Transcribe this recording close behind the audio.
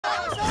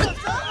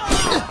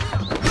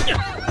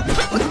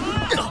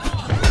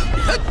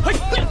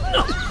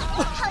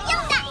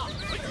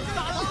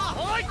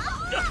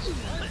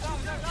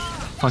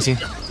放心，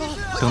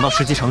等到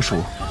时机成熟，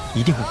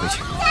一定会回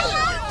去。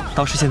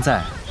倒是现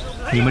在，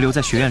你们留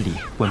在学院里，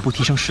稳步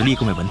提升实力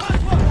更为稳妥。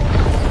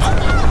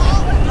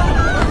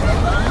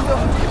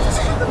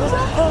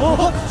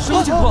什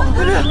么情况？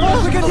快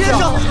看天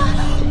上！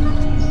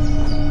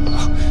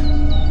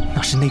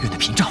那是内院的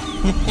屏障。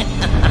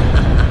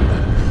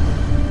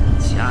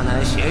迦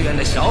南学院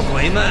的小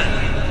鬼们，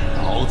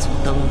老祖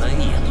登门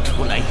也不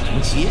出来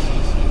迎接。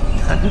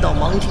难道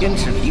芒天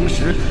尺平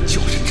时就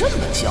是这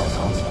么教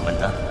导你们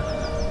的？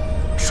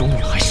终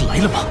于还是来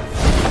了吗？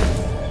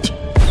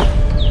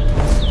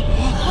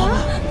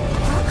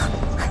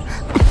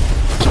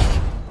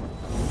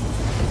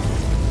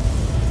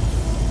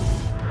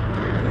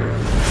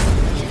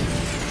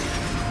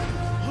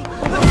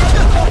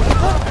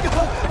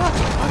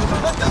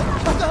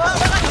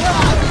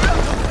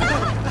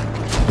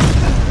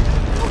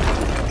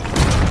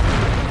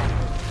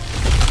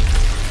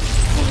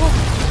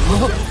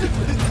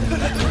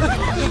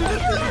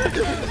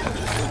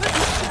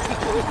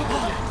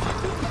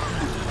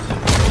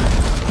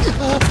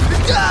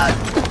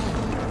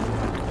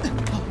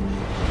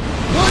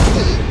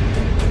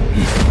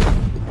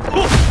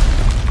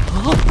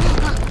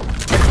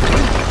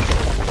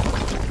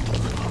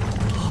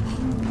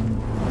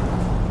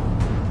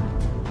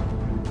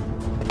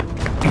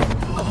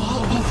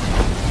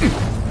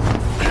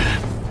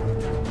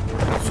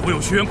所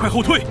有学员快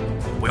后退，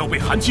不要被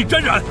寒气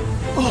沾染。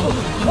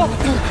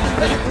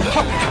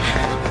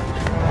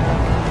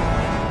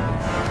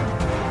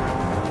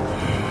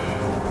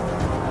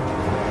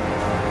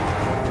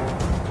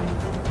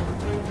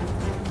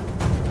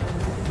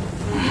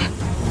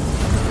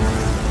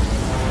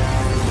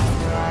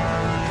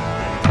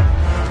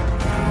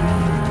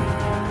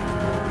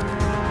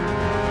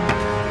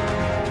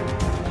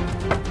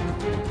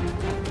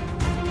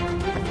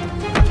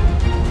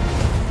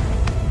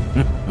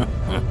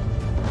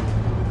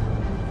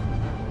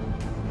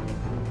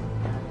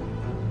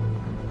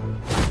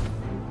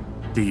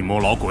地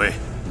魔老鬼，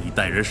你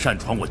带人擅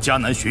闯我迦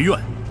南学院，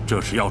这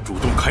是要主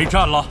动开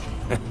战了？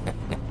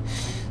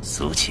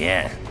苏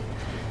谦，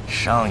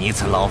上一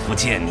次老夫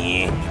见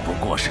你，你不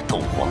过是斗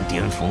皇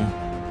巅峰，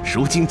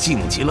如今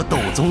晋级了斗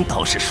宗，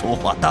倒是说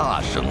话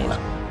大声了。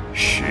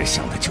识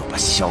相的就把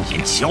萧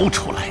炎交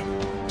出来，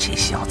这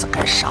小子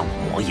敢杀我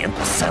魔岩谷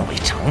3位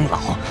长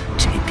老，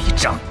这笔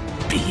账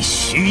必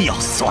须要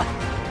算。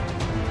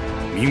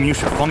明明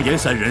是方言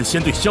3人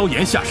先对萧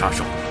炎下杀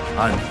手，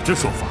按你这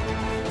说法，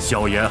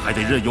萧炎还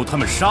得任由他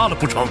们杀了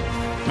不成？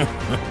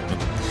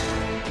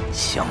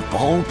想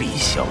包庇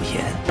萧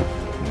炎，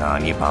那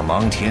你把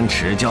芒天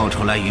尺叫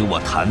出来与我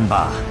谈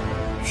吧。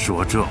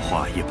说这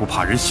话也不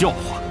怕人笑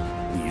话。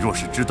你若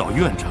是知道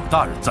院长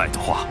大人在的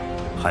话，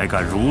还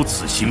敢如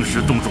此兴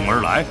师动众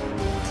而来？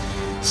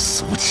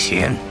苏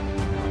谦，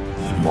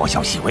你莫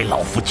要以为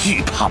老夫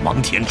惧怕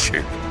芒天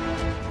尺。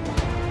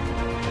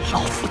老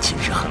夫今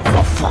日狠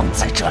话放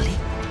在这里，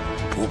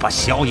不把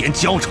萧炎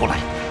交出来，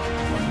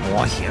我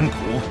魔岩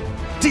谷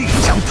定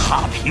将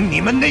踏平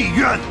你们内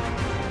院。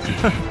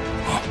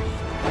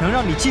能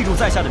让你记住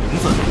在下的名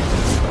字，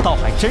倒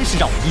还真是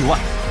让我意外。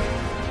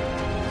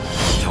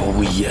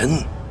萧炎，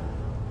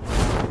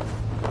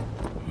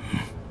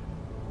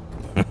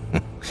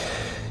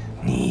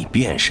你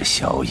便是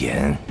萧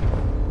炎。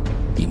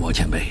地魔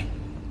前辈，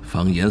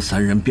方言3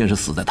人便是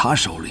死在他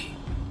手里，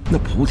那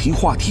菩提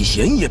化体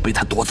弦也被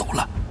他夺走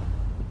了。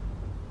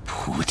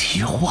菩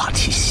提化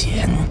体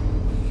弦，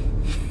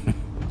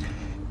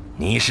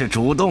你是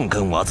主动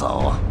跟我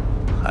走，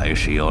还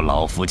是由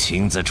老夫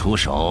亲自出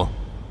手，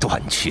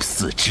断去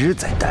4肢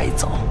再带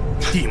走？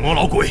地魔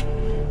老鬼，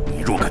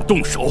你若敢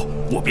动手，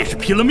我便是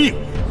拼了命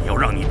也要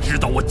让你知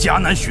道，我迦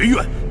南学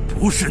院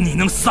不是你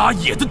能撒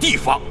野的地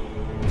方。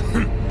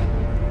哼！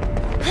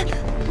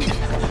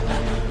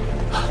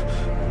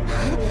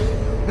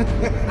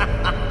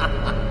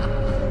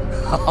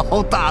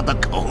好大的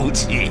口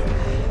气！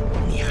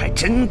你还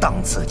真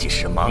当自己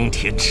是芒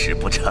天尺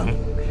不成？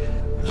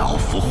老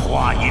夫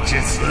话已至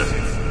此，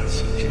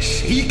今日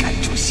谁敢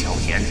助萧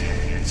炎，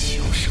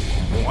就是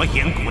我魔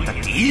岩谷的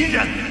敌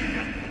人。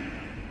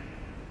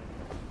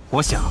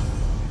我想，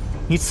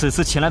你此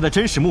次前来的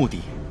真实目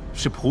的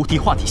是菩提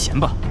化体弦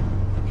吧？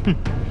哼，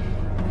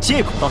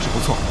借口倒是不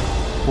错，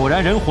果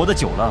然人活得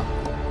久了，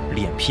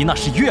脸皮那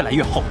是越来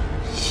越厚。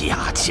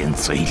牙尖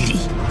嘴利。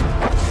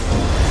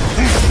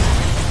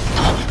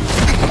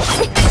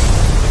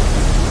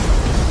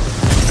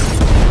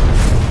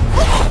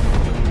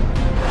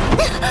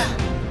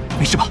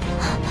没事吧？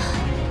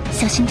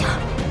小心点儿，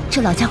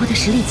这老家伙的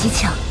实力极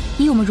强，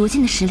以我们如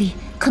今的实力，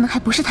可能还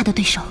不是他的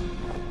对手。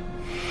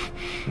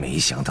没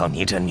想到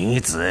你这女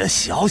子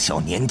小小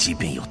年纪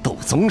便有斗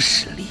宗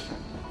实力，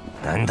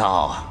难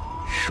道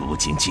如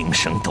今晋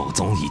升斗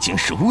宗已经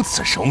如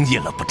此容易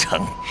了不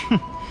成？哼，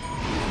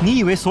你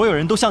以为所有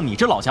人都像你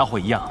这老家伙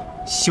一样，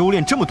修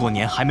炼这么多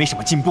年还没什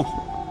么进步？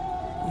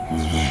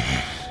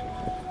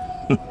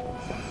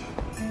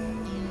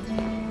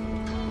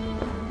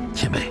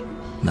前辈，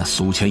那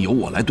苏谦由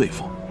我来对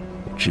付，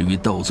至于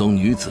斗宗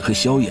女子和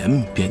萧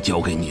炎，便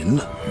交给您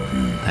了。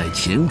待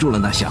擒住了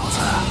那小子，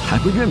还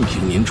不任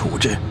凭您处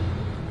置？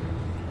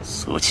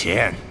苏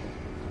谦，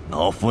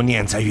老夫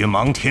念在与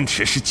芒天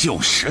只是旧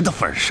识的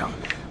份上，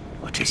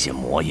我这些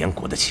魔岩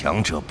谷的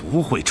强者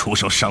不会出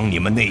手伤你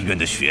们内院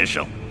的学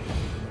生。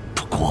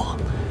不过，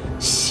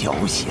萧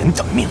炎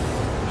的命，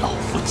老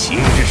夫今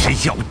日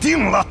是要定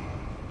了。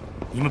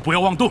你们不要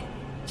妄动，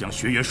将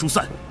学员疏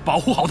散，保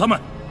护好他们。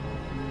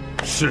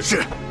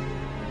是。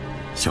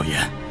萧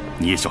炎，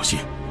你也小心，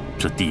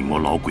这地魔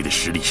老鬼的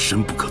实力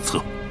深不可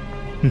测。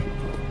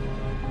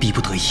逼不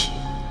得已，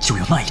就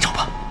用那一招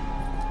吧。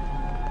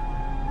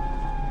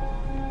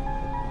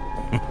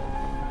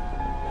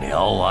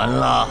聊完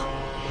了。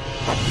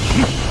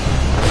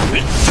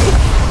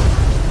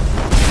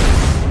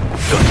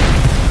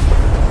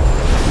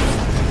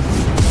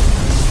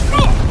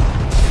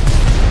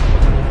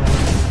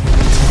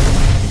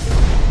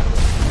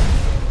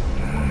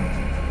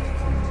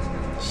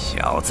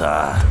小子，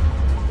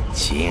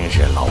今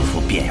日老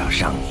夫便要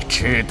让你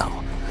知道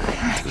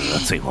得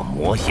罪我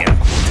魔岩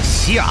谷的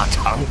下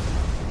场。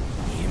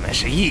你们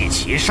是一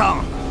起上，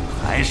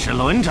还是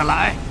轮着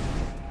来？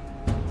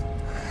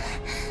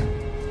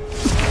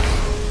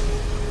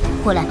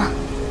我来吧，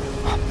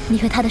你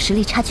和他的实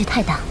力差距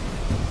太大。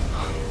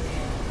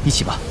一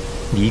起吧，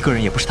你一个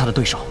人也不是他的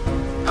对手。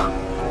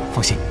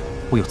放心，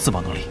我有自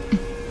保能力。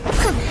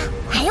哼，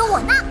还有我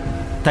呢。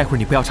待会儿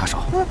你不要插手，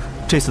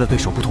这次的对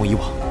手不同以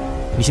往，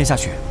你先下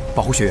去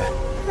保护学员。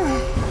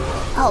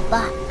好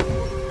吧。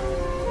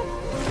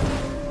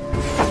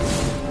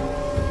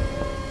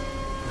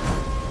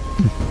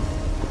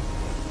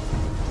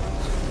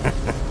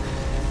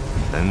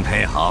分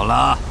配好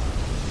了。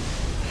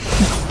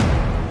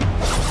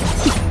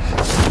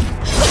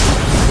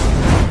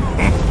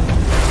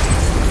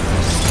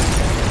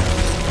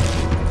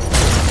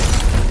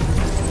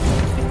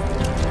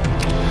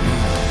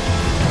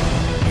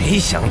没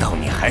想到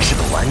你还是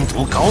个完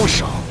毒高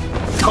手，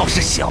倒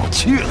是小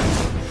觑了。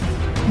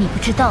你不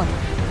知道的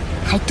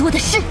还多的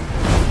是。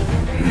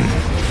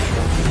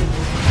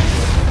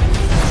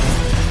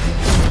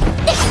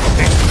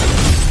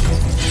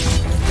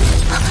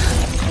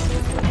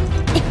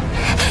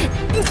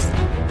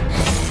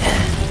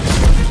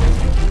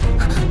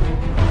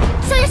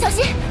萧炎，小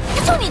心，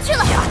他冲你去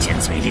了！牙尖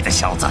嘴利的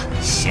小子，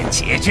先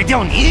解决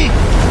掉你！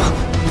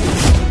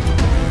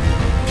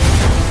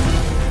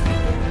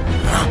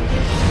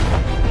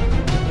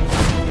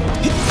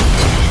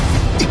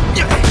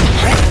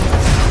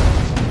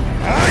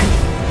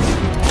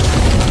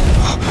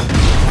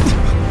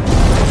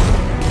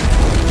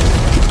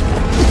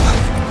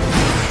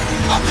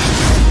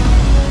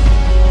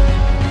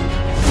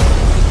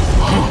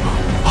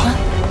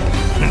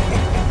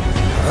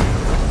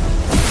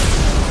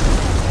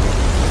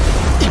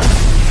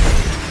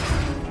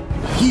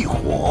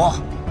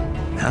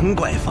难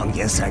怪方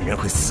言三人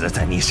会死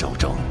在你手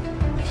中，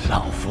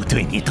老夫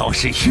对你倒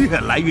是越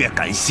来越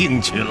感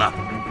兴趣了。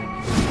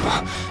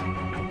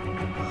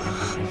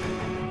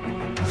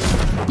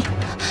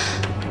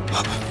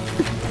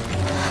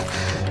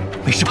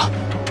没事吧？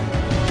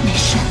没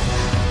事。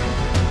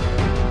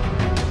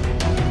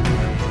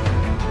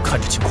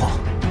看这情况，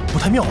不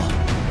太妙啊。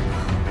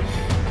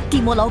地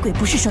魔老鬼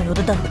不是省油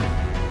的灯，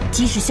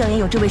即使萧炎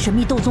有这位神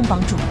秘斗宗帮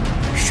助，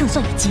胜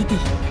算也极低。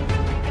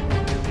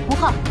吴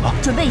昊，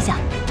准备一下，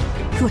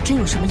若真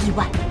有什么意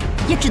外，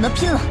也只能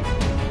拼了。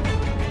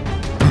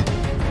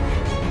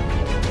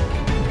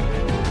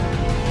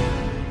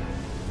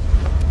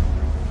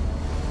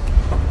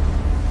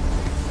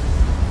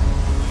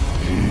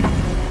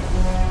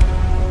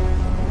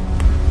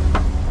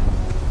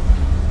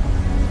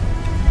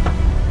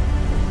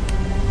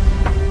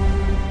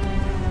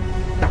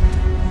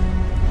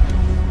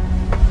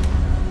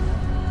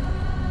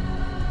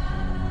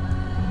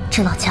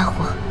这老家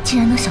伙竟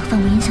然能小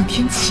范围影响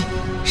天气，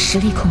实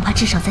力恐怕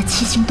至少在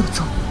7星斗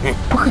宗，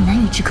我很难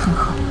与之抗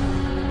衡。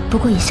不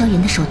过以萧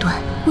炎的手段，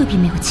未必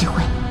没有机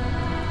会。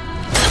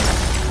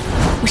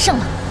我上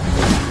了。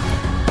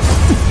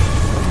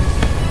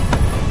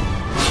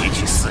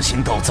区4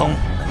星斗宗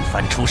能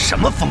翻出什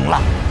么风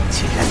浪？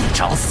既然你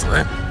找死，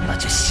那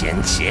就先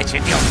解决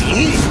掉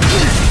你。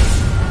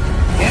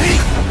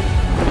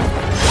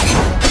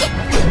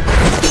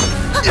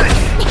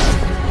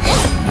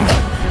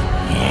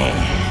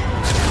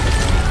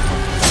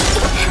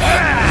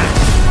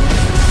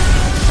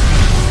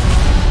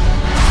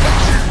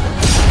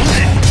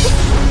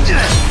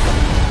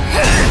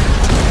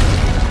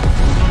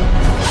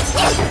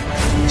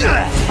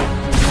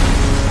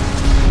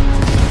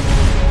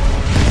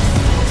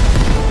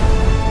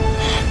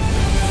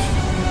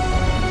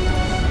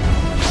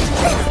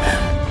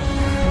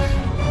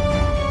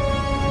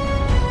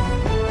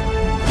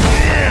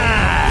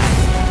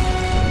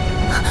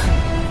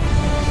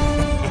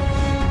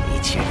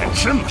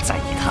这么在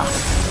意他，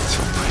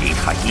就陪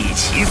他一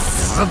起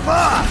死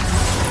吧！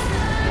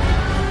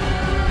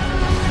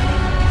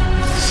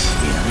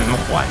千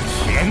幻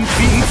玄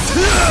冰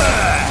刺。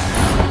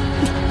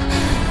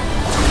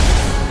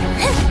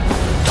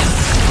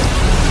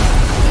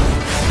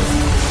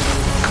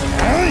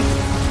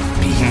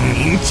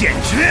剑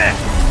诀。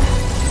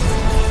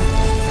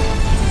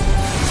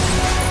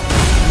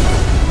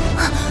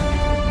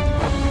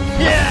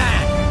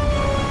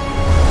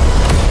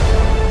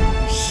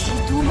尸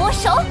毒魔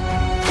手。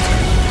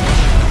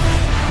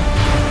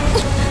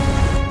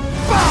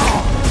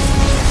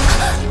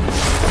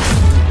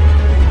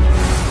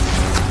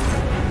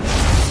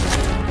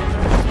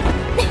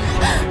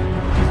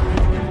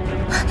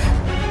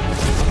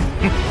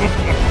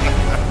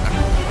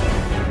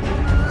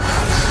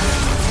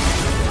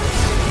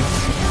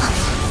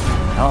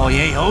倒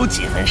也有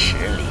几分实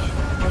力，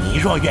你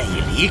若愿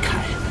意离开，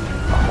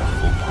老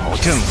夫保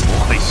证不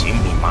会寻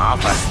你麻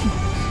烦。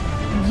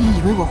你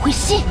以为我会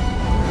信？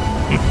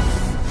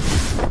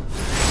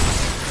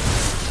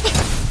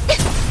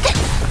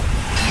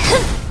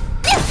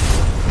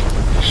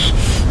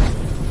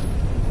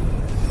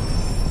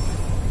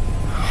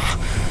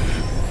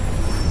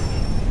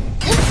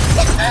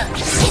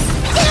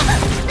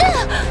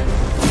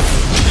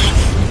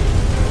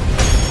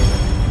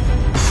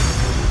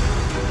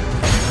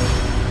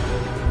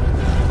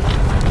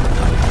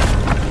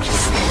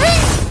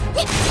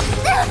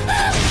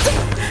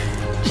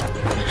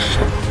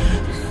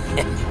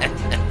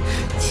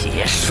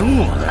结束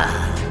了。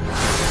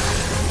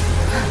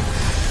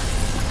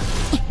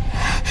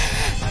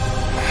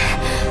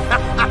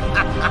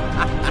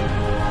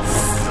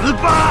死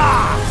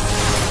吧！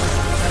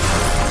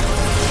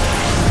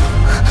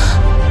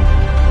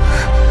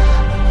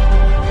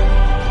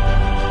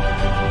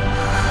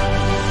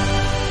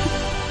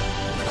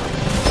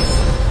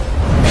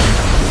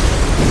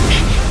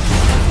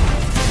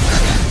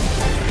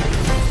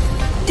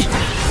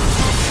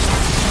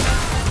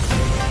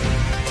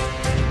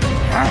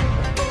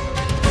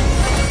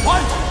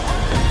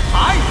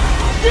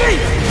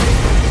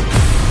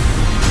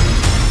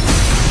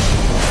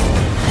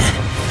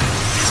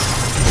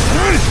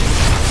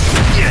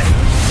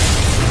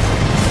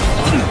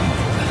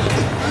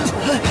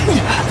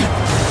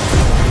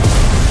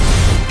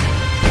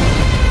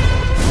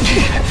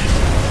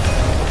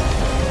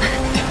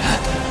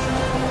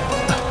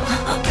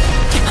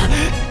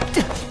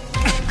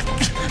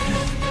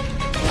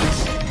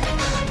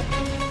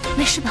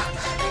没事吧？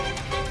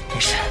没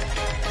事。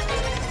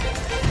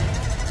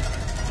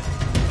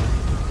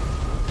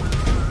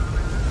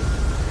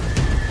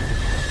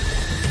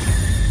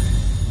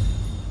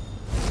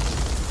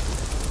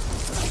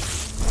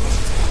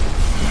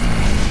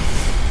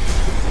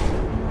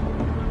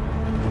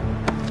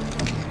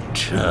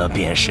这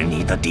便是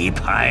你的底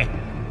牌，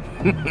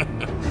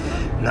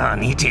那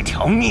你这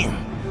条命，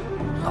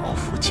老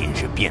夫今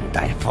日便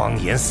带方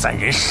言三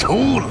人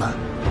收了。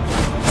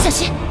小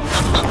心！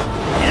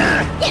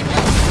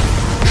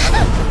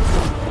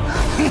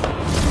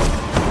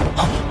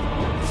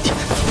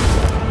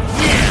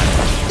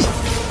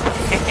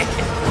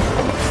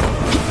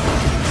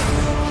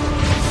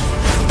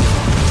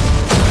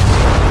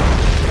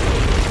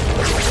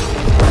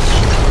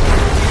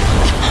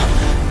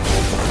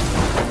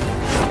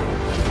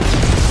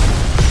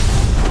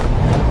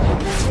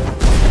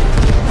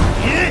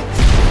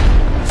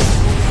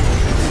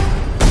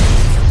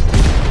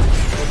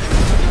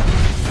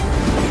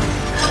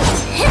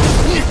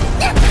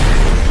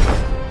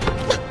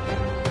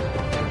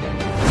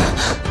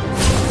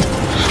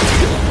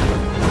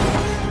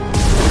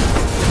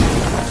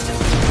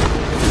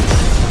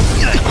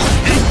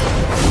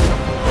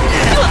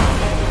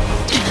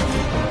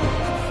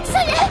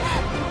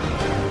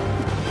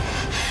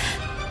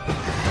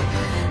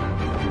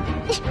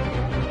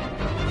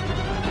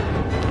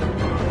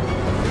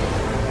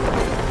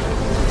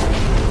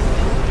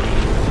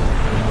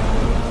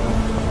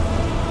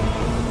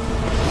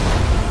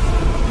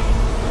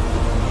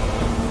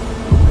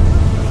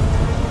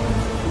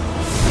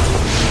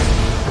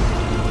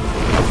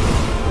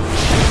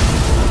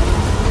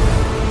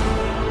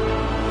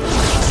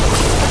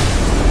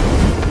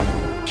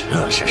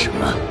这是什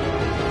么？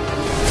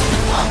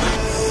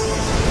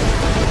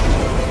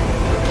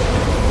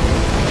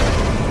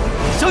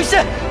萧一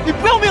仙，你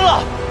不要命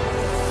了！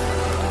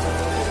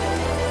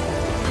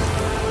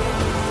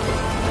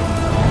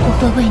我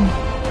会为你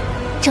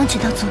争取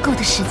到足够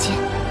的时间。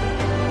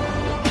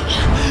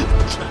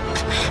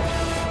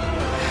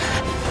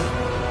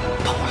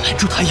帮我拦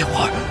住他一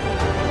会儿。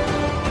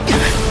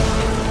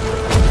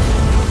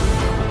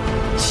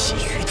其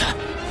余的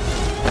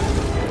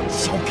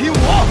交给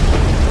我。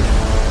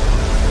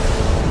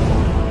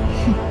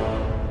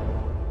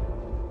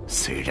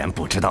虽然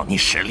不知道你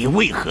实力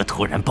为何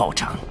突然暴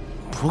涨，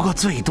不过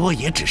最多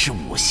也只是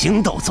5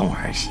星斗宗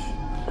而已。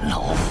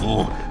老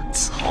夫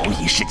早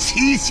已是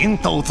7星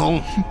斗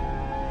宗。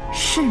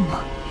是吗？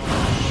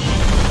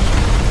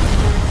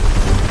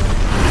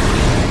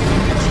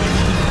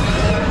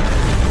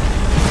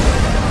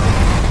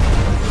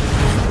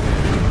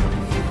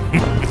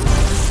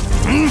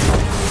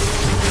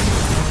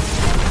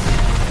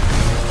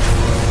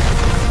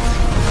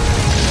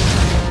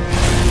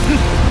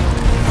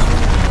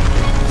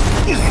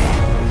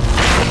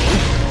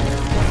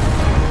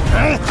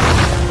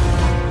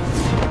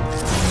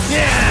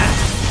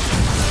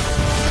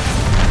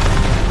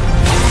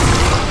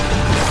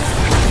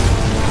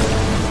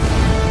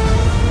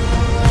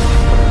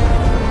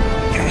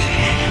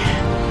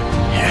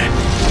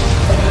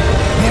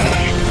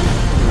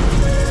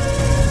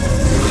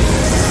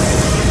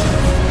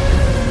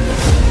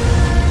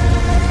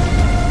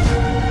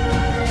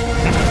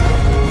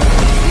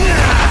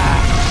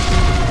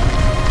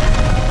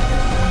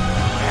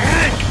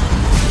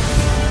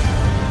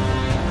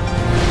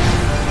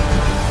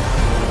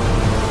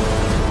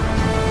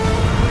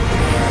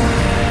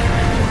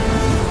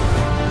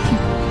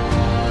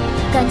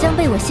将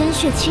被我鲜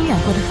血侵染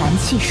过的寒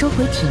气收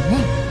回体内，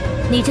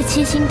你这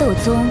七星斗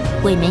宗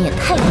未免也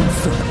太吝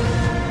啬了。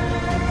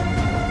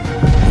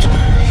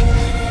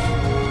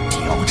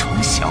雕虫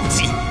小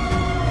技！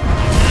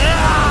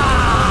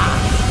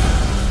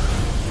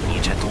你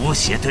这毒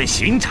血对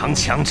寻常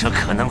强者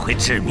可能会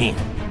致命，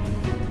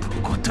不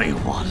过对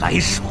我来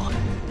说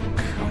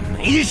可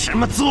没什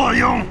么作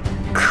用。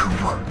可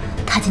恶，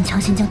他竟强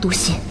行将毒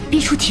血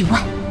逼出体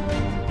外。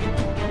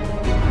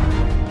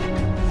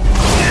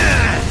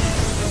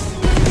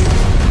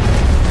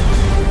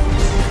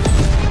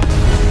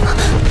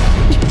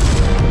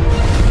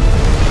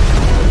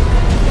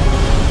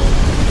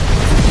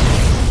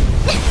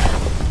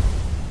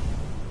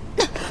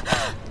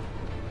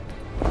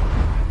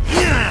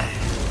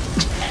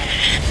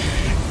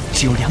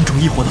只有2种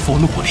异火的佛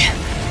怒火莲，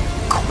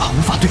恐怕无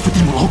法对付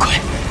地魔老鬼。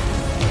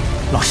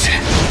老师，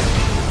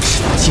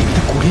只能借你的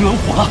骨灵冷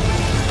火了。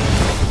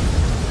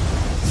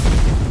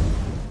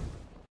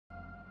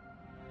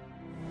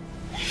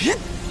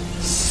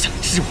想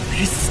置我们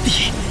于死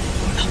地，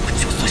那我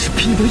就算是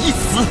拼得一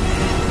死，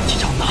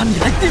也要拿你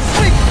来垫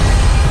背。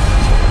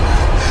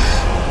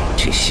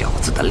这小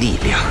子的力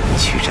量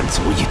居然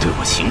足以对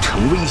我形成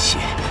威胁，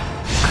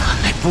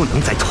看来不能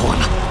再拖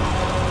了。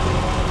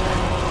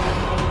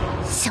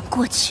想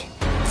过去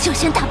就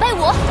先打败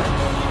我，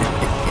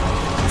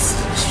自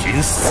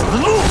寻死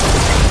路。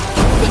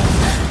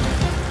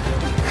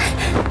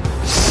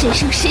谁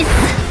生谁死，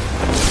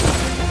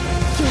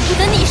由不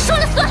得你说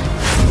了算。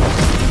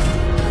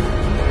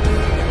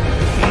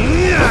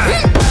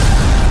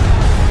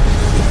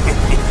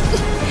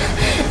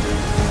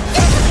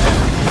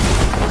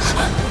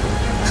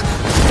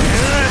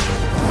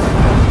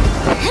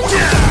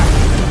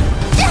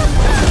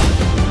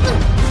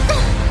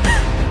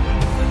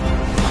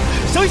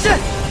小医仙，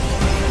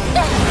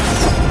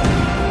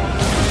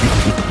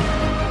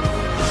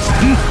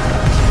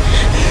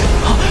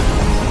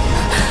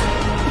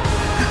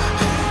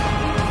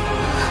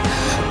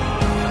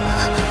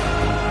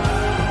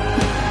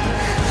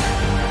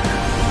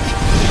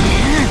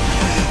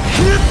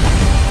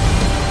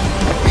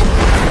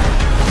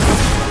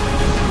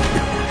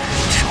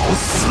找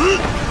死！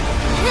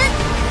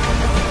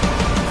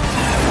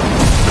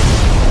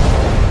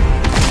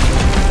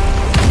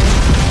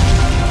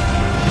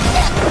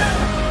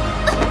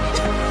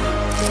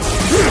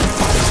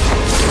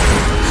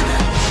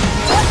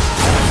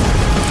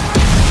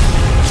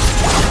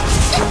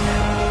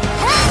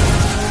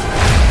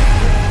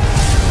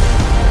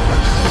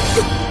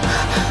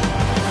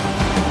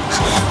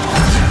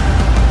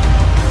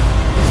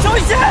小医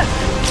仙，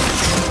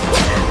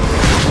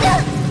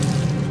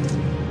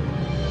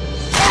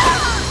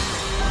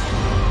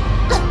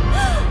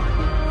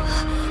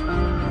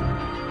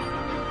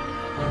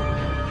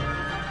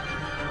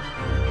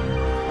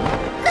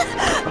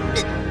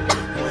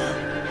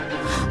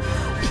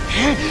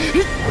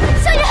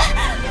小野，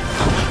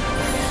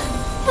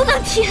不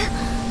能停，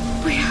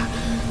不然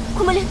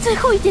我们连最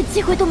后一点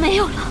机会都没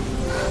有了。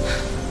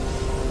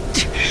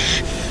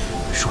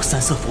若3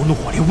色佛怒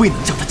火莲未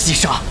能将他击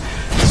杀，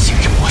显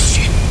然或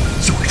许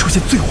就会出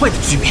现最坏的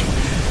局面。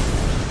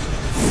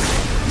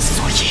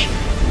所以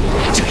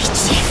这一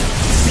击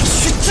必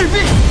须致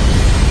命。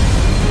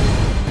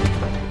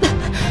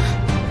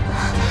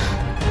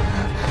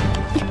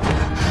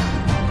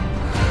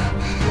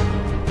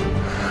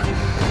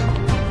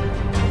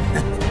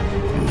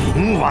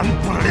冥顽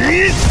不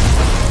灵！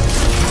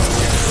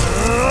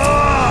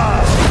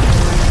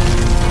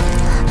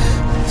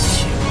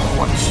千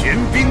幻玄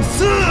冰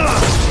刺！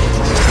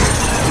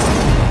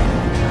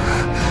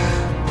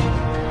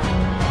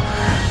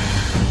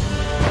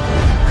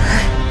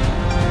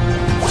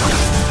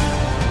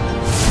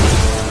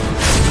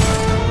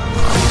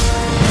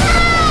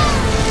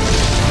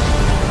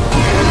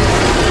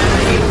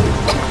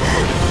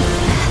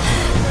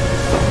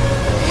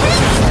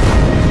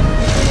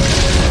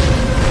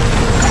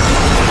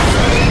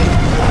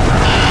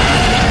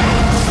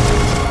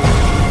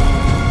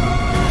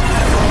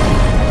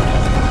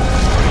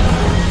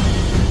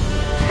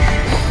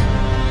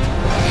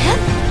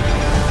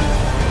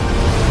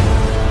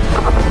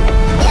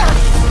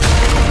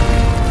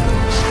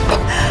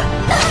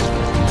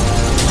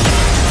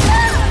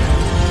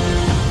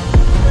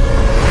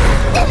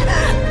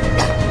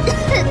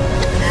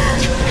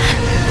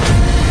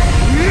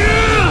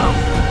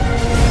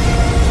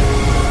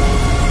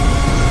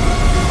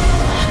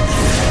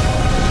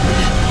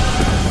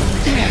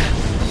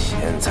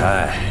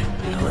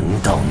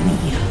到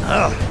你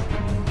了。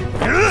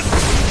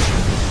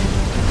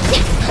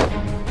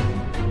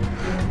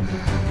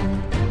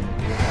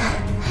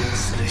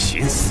自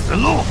寻死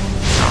路，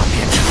那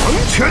便成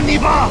全你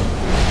吧。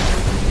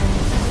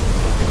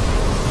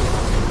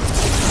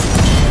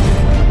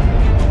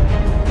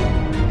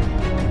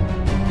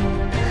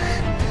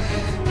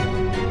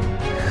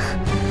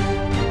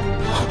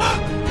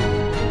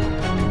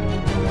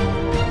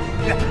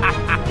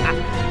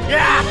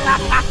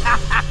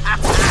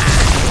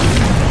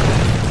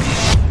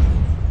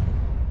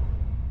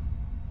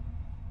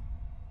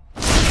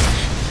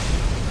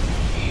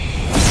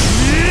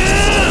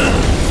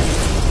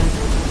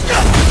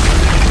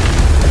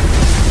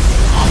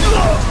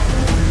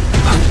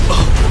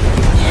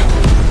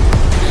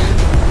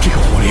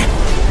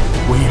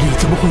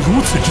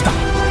如此之大。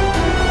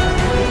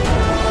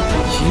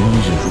今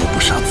日若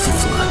不杀此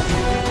子，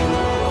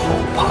后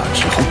怕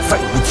之后再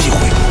无机会。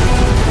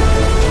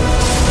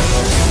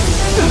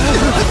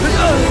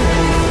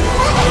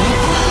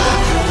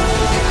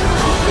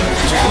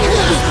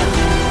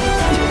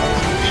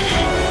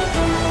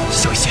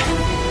小医仙，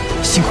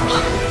辛苦了，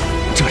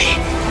这里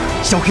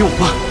交给我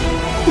吧。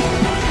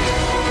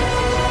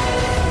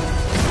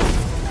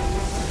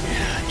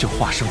这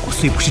化生火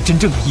虽不是真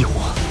正的异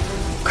火，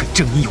可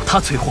正因有它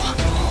催化，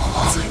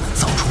才能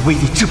造出威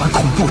力这般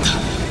恐怖的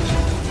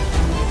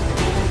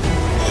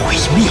毁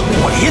灭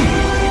火莲。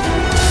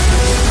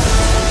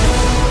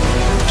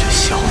这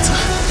小子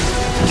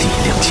力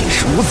量竟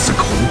是如此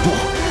恐怖，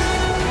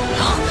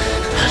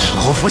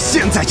老夫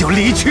现在就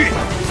离去。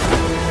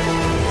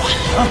晚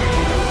了，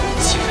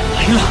既然来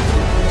了，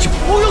就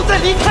不用再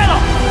离开了。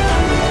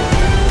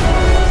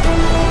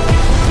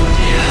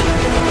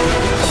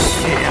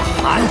血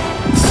寒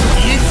启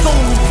动！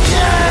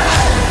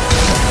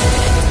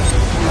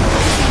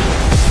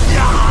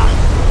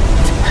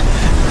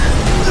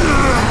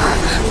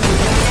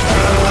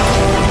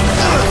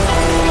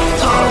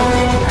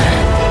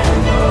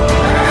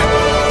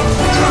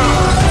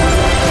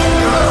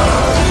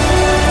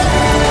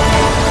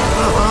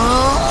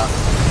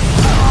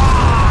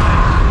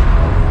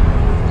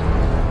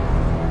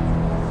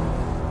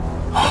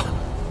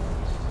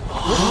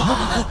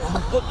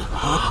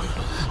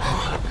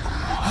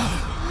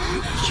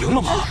赢了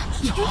吗？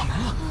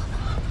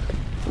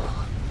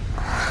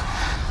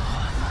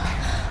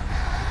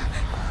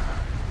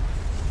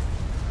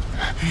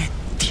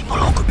地魔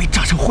老鬼被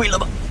炸成灰了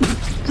吧？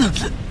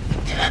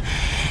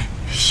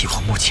以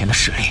我目前的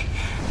实力，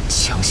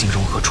强行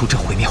融合出这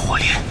毁灭火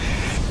莲，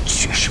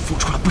确实付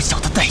出了不小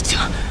的代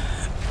价。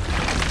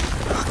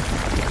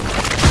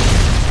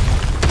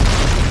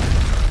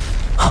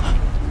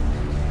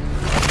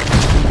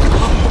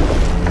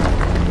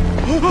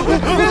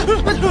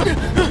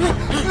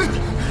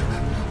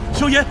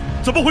萧炎，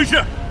怎么回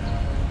事？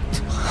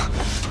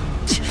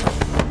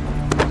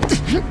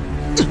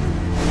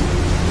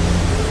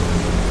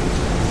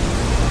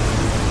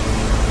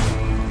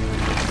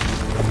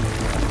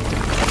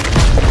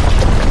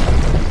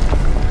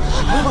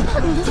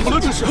怎么了？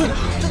这是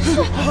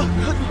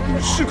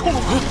失控了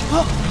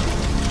吗？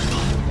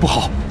不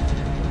好！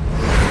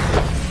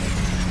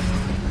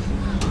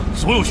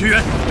所有学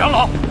员、长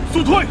老，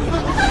速退！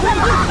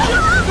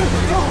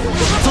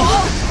走，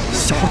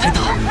消耗太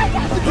大，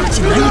已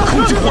经难以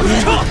控制火焰。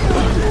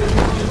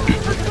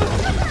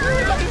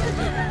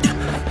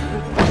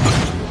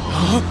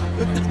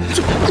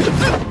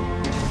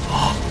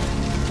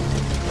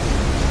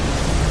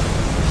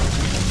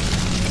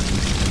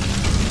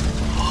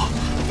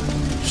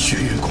学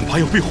院恐怕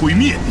要被毁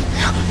灭。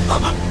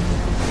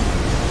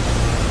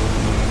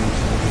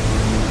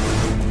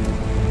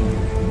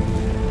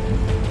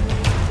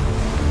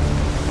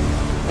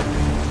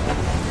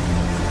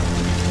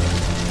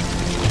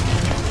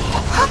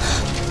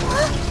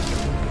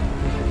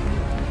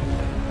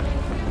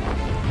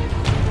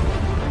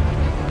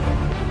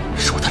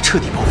若它彻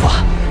底爆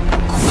发，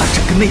恐怕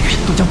整个内院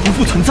都将不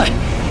复存在，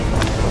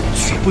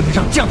绝不能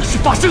让这样的事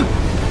发生。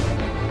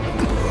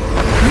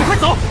你们快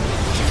走！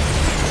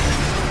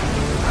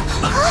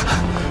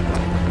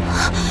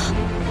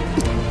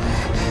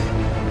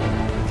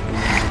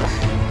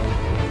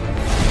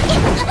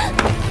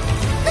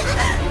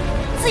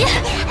子言，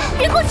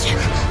别过去！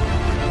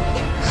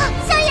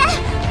萧炎，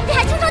你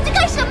还冲上去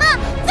干什么？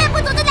再不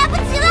走就来不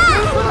及了！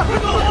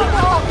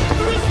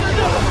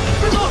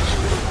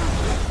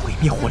毁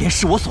灭火莲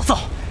是我所造，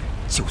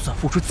就算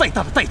付出再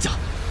大的代价，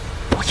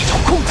我也要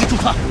控制住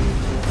它，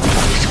别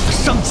让它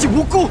伤及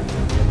无辜。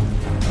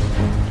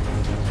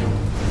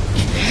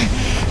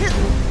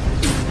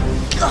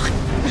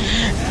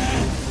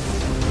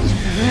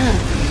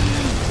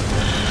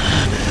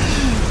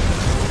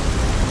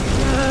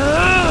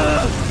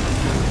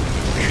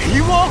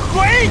给我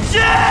回去！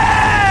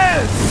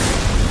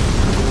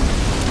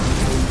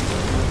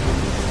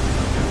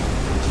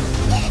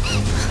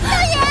萧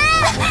炎！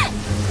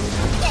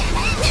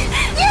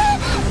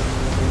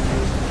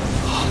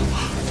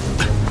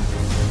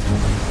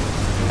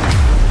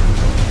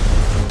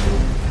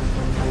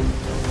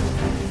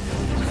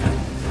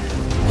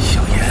萧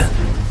炎，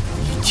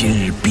你今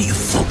日必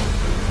死！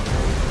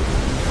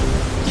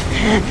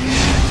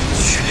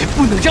绝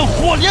不能让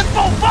火莲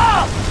爆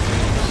发！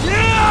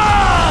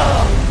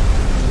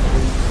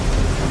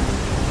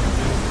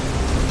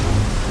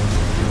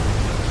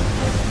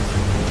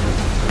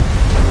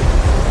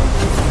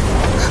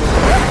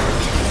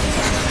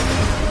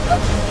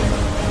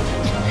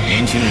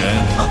年轻人，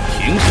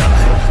停下来！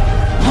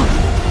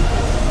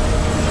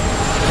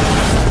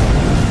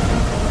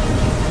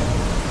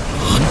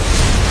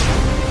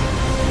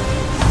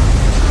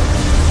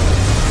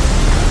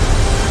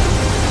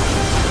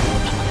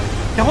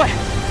两位，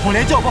火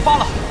莲就要爆发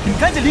了，你们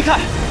赶紧离开！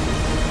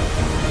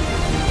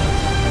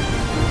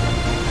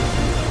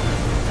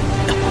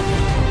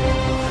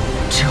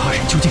这二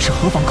人究竟是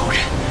何方高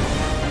人？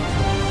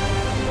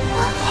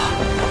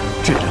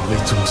这两位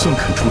总算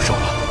肯出手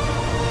了。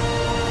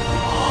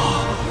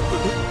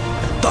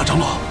大长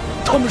老，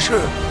他们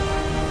是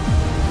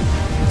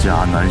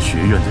迦南学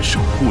院的守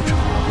护者，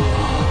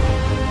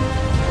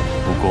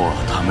不过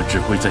他们只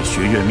会在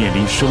学院面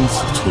临生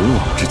死存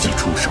亡之际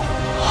出手。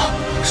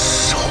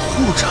守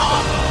护者。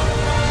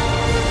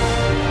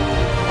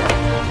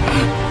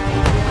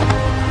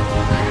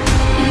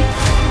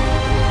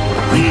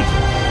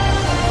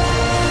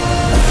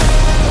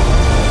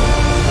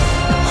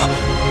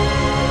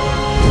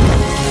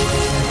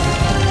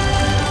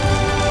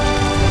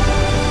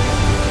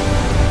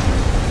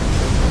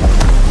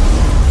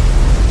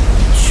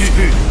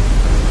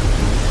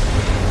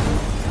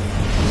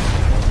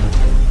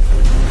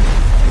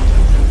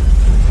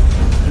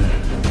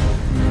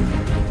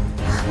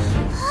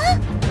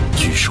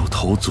巨兽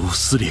头足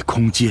撕裂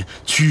空间，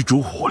驱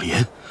逐火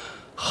莲，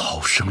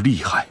好生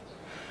厉害！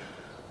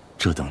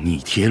这等逆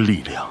天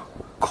力量，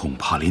恐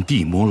怕连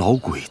地魔老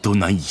鬼都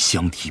难以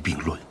相提并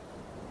论。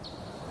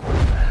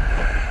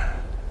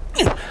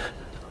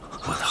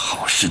我的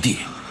好师弟，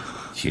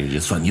今日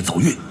算你走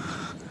运，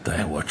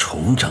待我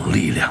重整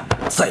力量，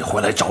再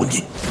回来找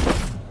你。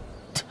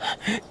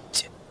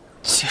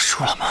结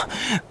束了吗？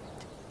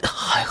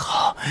还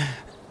好，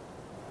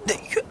内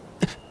院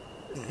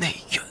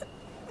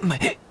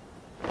没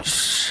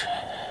事。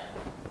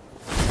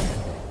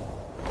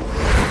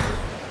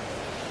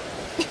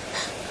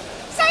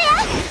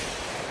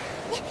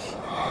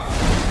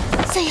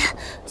萧炎，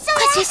快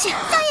觉醒！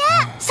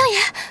萧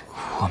炎，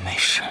我没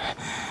事，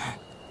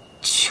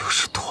就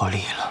是脱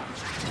力了。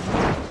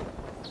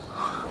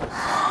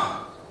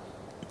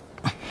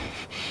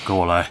跟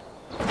我来。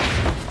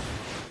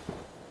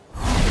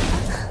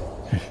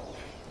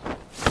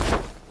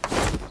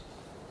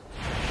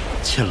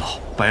千老、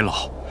白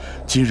老，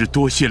今日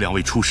多谢两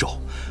位出手，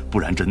不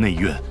然这内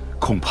院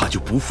恐怕就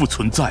不复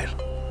存在了。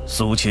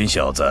苏谦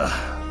小子，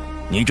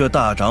你这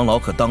大长老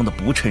可当得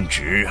不称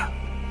职啊！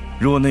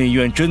若内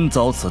院真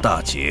遭此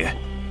大劫，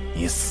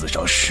你死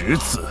上10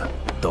次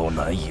都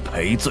难以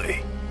赔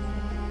罪。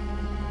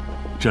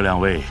这两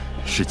位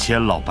是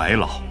千老、白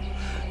老，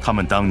他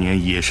们当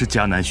年也是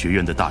迦南学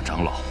院的大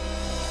长老，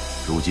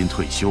如今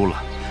退休了，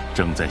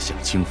正在享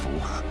清福。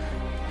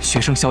学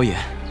生萧炎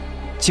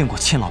见过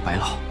千老白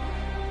老，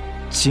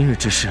今日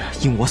之事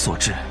因我所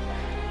致，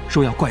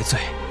若要怪罪，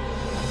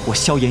我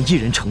萧炎一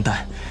人承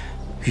担，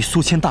与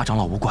苏谦大长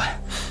老无关。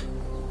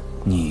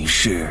你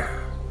是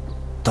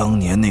当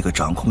年那个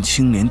掌控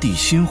青莲地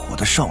心火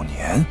的少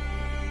年？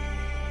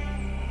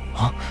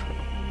啊！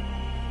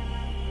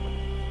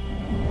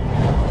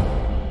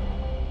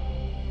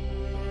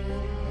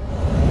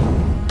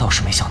倒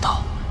是没想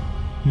到，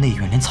内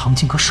院连藏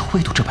经阁守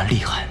卫都这般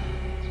厉害。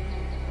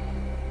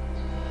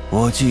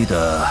我记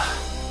得，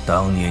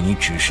当年你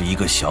只是一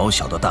个小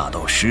小的大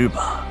斗师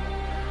吧？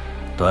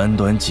短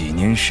短几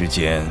年时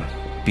间，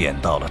便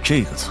到了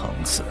这个层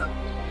次。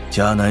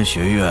迦南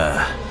学院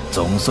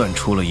总算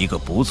出了一个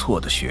不错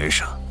的学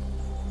生。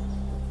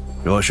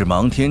若是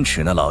芒天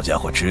尺那老家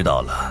伙知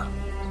道了，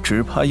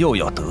只怕又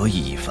要得意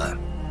一番。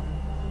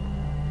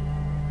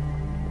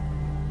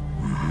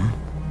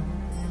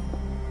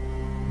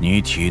你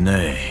体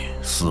内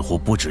似乎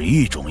不止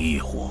一种异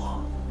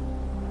火，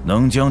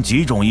能将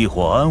几种异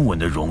火安稳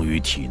地融于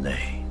体内，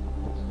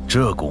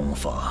这功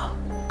法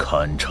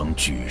堪称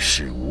举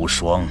世无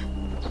双。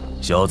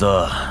小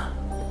子，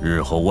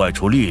日后外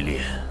出历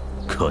练，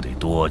可得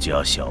多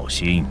加小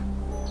心。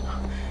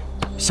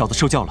小子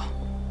受教了。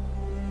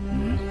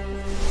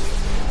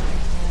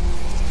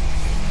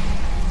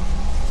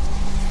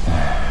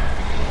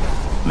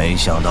没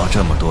想到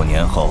这么多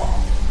年后，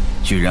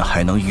居然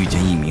还能遇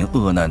见一名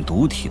恶难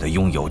毒体的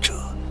拥有者，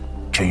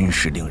真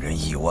是令人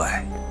意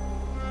外。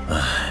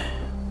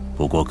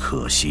不过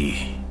可惜，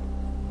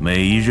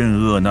每一任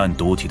恶难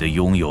毒体的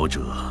拥有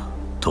者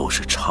都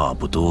是差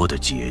不多的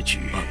结局。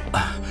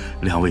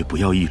两位不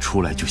要一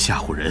出来就吓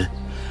唬人。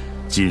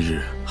今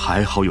日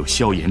还好有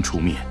萧炎出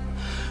面，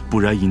不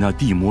然以那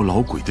地魔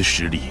老鬼的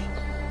实力，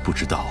不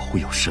知道会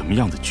有什么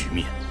样的局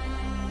面。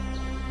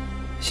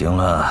行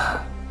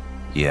了，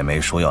也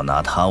没说要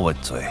拿他问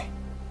罪。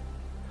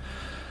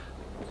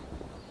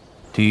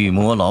地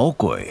魔老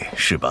鬼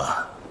是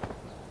吧？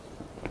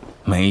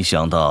没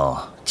想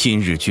到今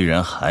日居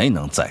然还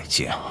能再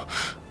见。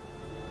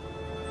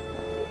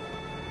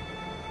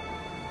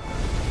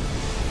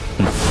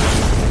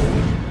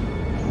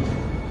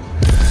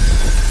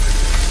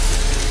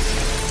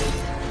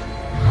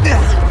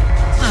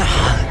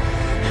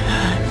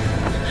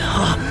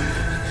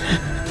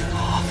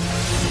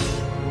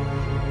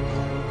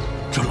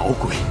这老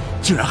鬼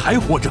竟然还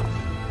活着！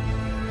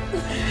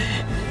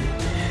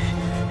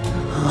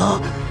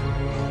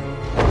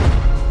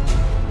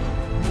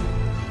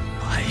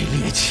排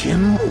列千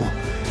木，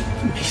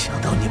没想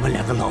到你们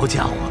两个老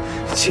家伙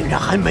竟然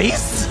还没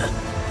死。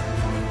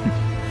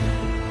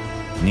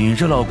你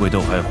这老鬼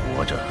都还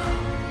活着，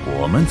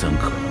我们怎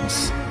可能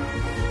死？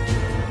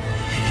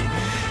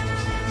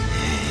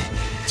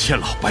千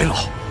老、白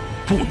老，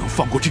不能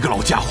放过这个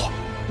老家伙！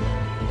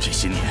这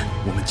些年，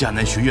我们迦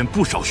南学院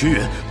不少学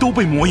员都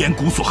被魔岩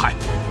谷所害。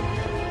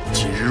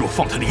今日若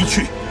放他离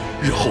去，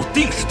日后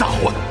定是大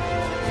患。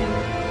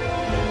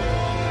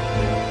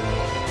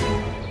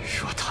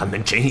若他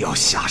们真要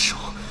下手，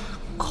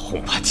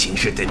恐怕今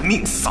日得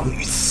命丧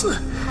于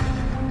此。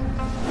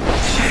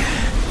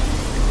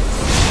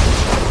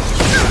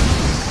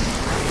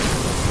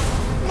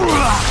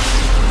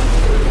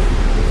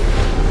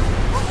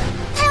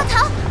他要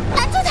逃，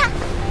拦住他！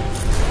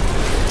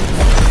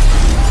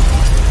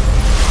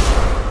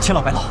千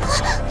老白老，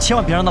千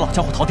万别让那老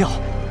家伙逃掉。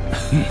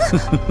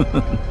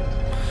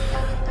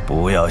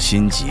不要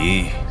心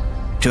急，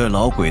这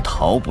老鬼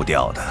逃不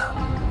掉的。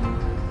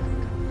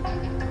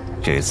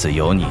这次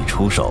由你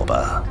出手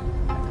吧。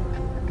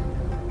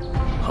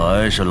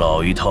还是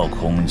老一套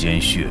空间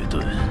血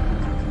盾，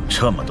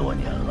这么多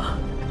年了，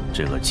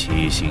这个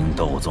七星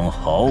斗宗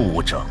毫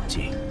无长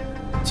进。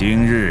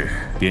今日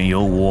便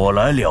由我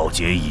来了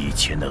结以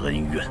前的恩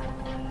怨。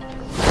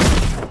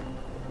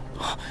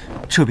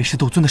这便是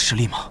斗尊的实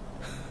力吗？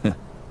哼，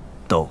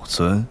斗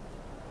尊？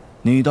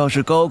你倒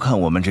是高看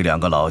我们这两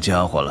个老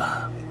家伙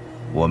了。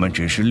我们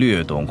只是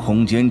略懂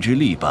空间之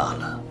力罢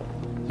了，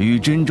与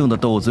真正的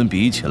斗尊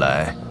比起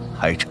来，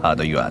还差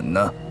得远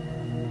呢。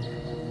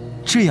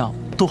这样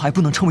都还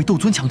不能称为斗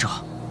尊强者？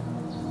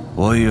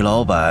我与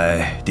老柏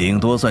顶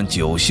多算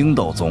9星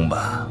斗宗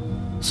吧，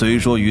虽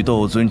说与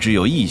斗尊只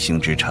有1星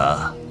之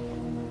差，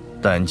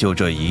但就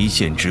这一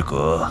线之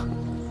隔，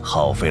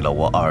耗费了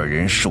我2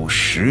人数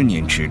10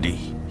年之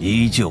力，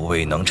依旧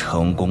未能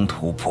成功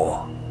突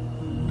破。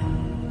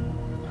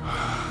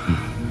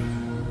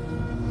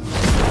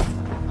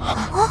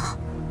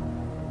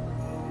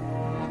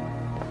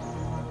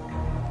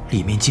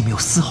里面竟没有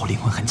丝毫灵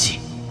魂痕迹。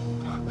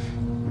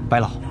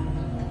白老，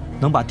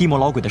能把地魔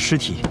老鬼的尸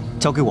体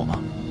交给我吗？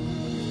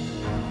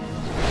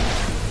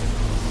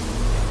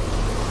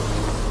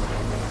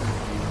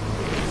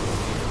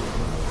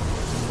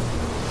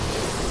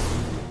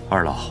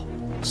二老，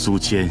苏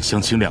谦想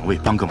请2位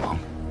帮个忙。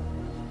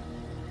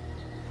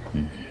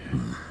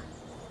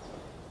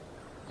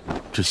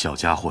这小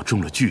家伙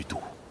中了剧毒，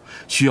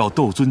需要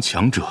斗尊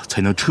强者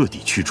才能彻底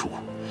驱除。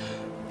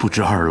不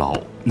知二老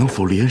能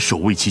否联手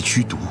为其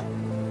驱毒？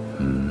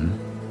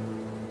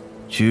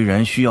居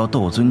然需要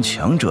斗尊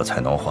强者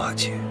才能化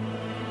解。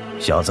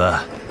小子，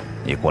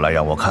你过来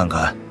让我看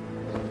看。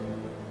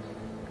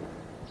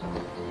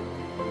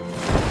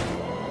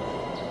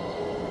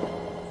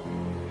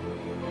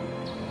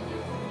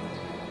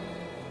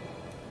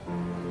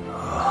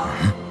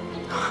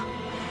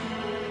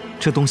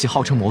这东西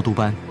号称魔毒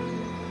斑，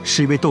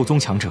是一位斗宗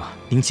强者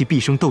凝其毕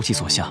生斗气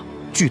所下，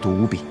剧毒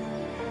无比。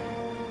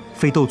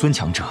非斗尊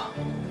强者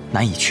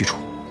难以驱除。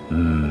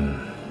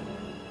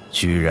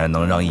居然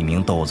能让一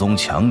名斗宗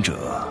强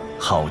者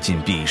耗尽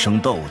毕生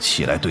斗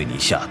气来对你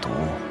下毒，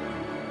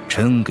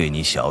真给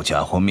你小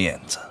家伙面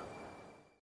子。